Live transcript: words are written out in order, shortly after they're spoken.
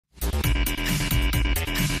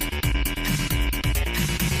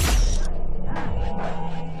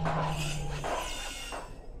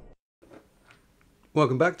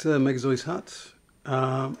Welcome back to Megazoi's Hut.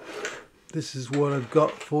 This is what I've got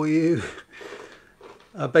for you.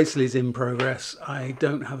 Basically it's in progress. I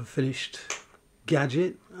don't have a finished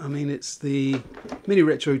gadget. I mean, it's the mini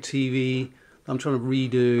retro TV I'm trying to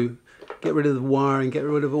redo, get rid of the wiring, get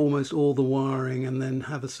rid of almost all the wiring, and then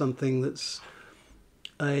have something that's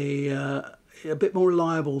a bit more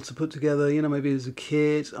reliable to put together. You know, maybe as a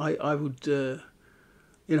kit. I would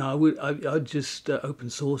you know, I'd just open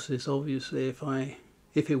source this, obviously,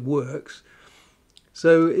 if it works.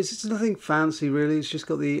 So it's just nothing fancy really. It's just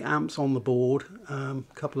got the amps on the board, a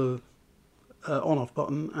couple of on-off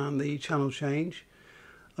button, and the channel change.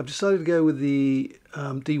 I've decided to go with the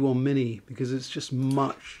D1 Mini because it's just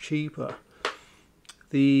much cheaper.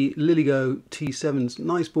 The Liligo T7's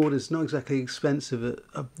nice board. It's not exactly expensive at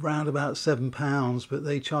around about £7, but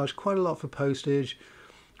they charge quite a lot for postage.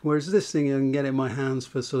 Whereas this thing I can get in my hands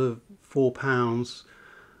for sort of £4.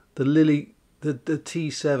 The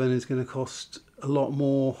T7 is going to cost a lot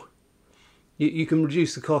more. You can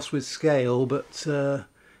reduce the cost with scale, but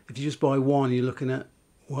if you just buy one, you're looking at,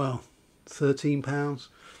 well, £13.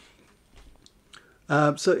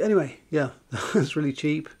 So anyway, yeah, that's really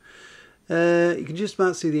cheap. You can just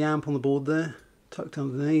about see the amp on the board there, tucked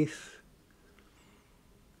underneath.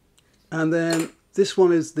 And then this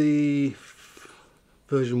one is the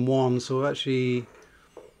version 1, so actually,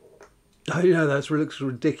 I know that looks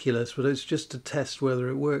ridiculous, but it's just to test whether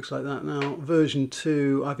it works like that. Now, version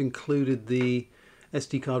 2, I've included the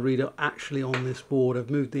SD card reader actually on this board. I've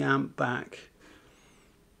moved the amp back.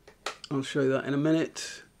 I'll show you that in a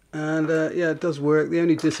minute. And yeah, it does work. The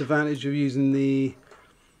only disadvantage of using the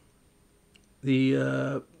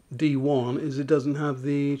D1 is it doesn't have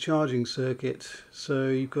the charging circuit, so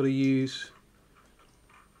you've got to use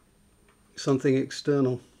something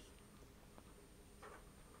external.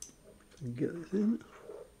 Get this in.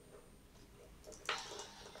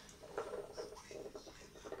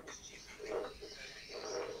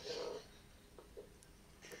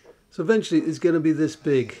 So eventually it's going to be this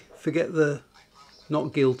big. Forget the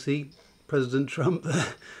not guilty President Trump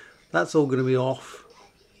there. That's all going to be off.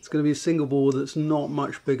 It's going to be a single board that's not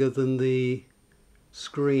much bigger than the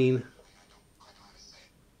screen.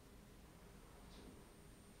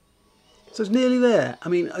 So it's nearly there. I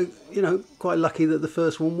mean, you know, quite lucky that the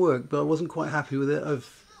first one worked, but I wasn't quite happy with it.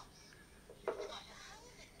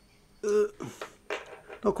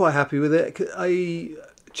 Not quite happy with it. I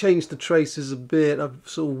changed the traces a bit. I've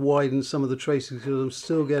sort of widened some of the traces because I'm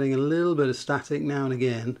still getting a little bit of static now and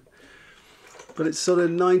again. But it's sort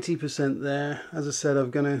of 90% there. As I said,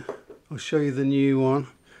 I'll show you the new one.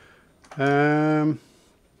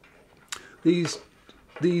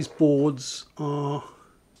 These boards are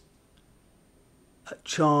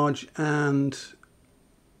charge and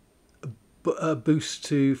a boost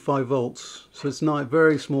to 5 volts. So it's not a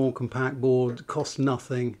very small compact board, costs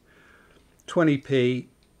nothing, 20p.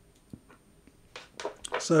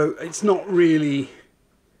 So it's not really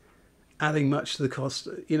adding much to the cost.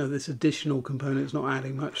 You know, this additional component is not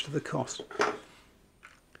adding much to the cost.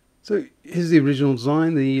 So here's the original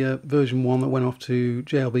design, the version 1 that went off to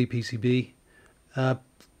JLB PCB.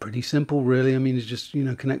 Pretty simple really. I mean, it's just, you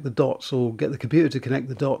know, connect the dots or get the computer to connect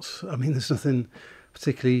the dots. I mean, there's nothing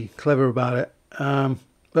particularly clever about it,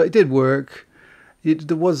 but it did work.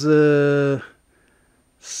 There was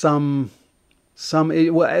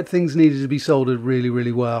things needed to be soldered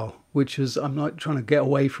really well, which is, I'm not trying to get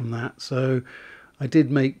away from that, so I did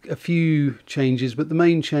make a few changes, but the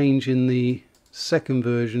main change in the second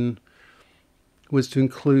version was to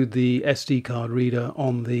include the SD card reader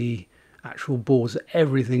on the actual boards.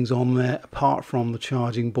 Everything's on there apart from the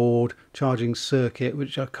charging board, charging circuit,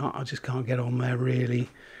 which I just can't get on there really.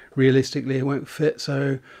 Realistically, it won't fit,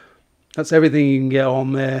 so that's everything you can get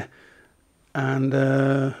on there. And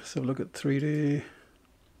let's have a look at 3D.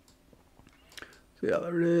 So yeah,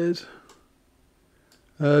 there it is.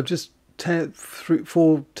 Just 4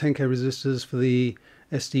 10k resistors for the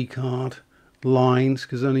SD card lines,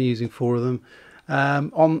 because I'm only using 4 of them.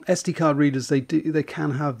 On SD card readers, they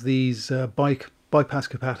can have these bypass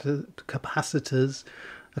capacitors,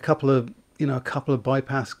 a couple of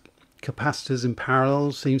bypass capacitors in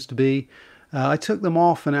parallel seems to be. I took them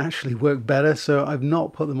off and it actually worked better, so I've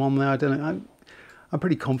not put them on there. I don't know. I'm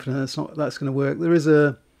pretty confident that's going to work. There is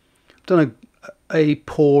I've done a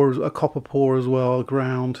copper pour as well,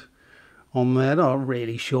 ground on there. Not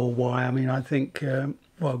really sure why. I mean, I think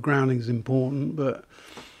well, grounding is important, but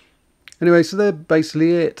anyway, so they're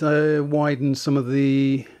basically it. Widen some of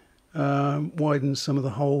the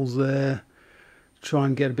holes there. Try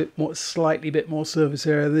and get a bit more, slightly bit more surface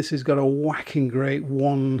area. This has got a whacking great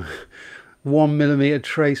 1 1mm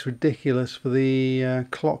trace ridiculous for the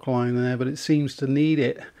clock line there, but it seems to need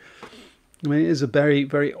it. I mean, it is a very,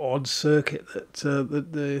 very odd circuit that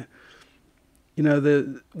the you know,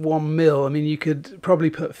 the 1mm. I mean, you could probably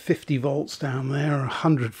put 50 volts down there, or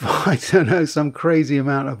 100 volts, I don't know, some crazy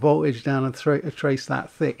amount of voltage down a trace that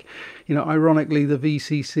thick. You know, ironically, the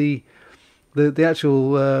VCC, the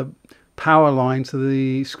actual power line to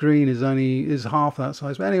the screen is half that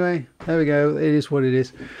size. But anyway, there we go. It is what it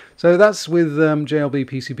is. So that's with JLB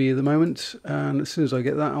PCB at the moment, and as soon as I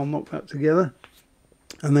get that, I'll knock that together.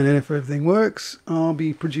 And then if everything works, I'll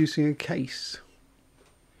be producing a case.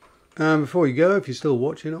 Before you go, if you're still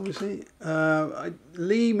watching, obviously, American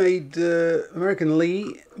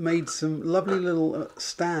Lee made some lovely little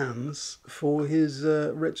stands for his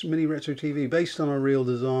mini retro TV based on a real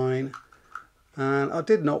design, and I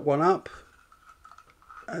did knock one up.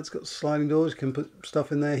 It's got sliding doors, you can put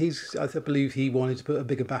stuff in there. I believe he wanted to put a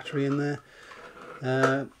bigger battery in there.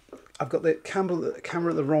 I've got the camera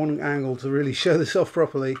at the wrong angle to really show this off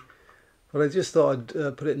properly, but I just thought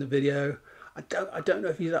I'd put it in the video. I don't know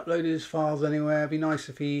if he's uploaded his files anywhere. It'd be nice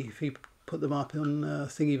if he put them up on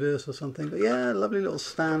Thingiverse or something. But yeah, lovely little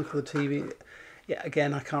stand for the TV. Yeah,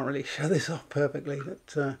 again, I can't really show this off perfectly,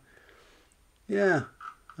 but yeah,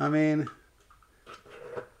 I mean,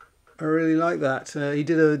 I really like that. He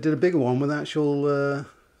did a bigger one with actual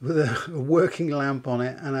with a working lamp on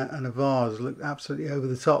it and a vase. It looked absolutely over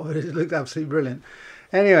the top, but it looked absolutely brilliant.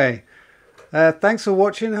 Anyway. Thanks for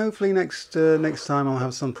watching. Hopefully next time I'll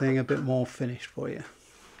have something a bit more finished for you.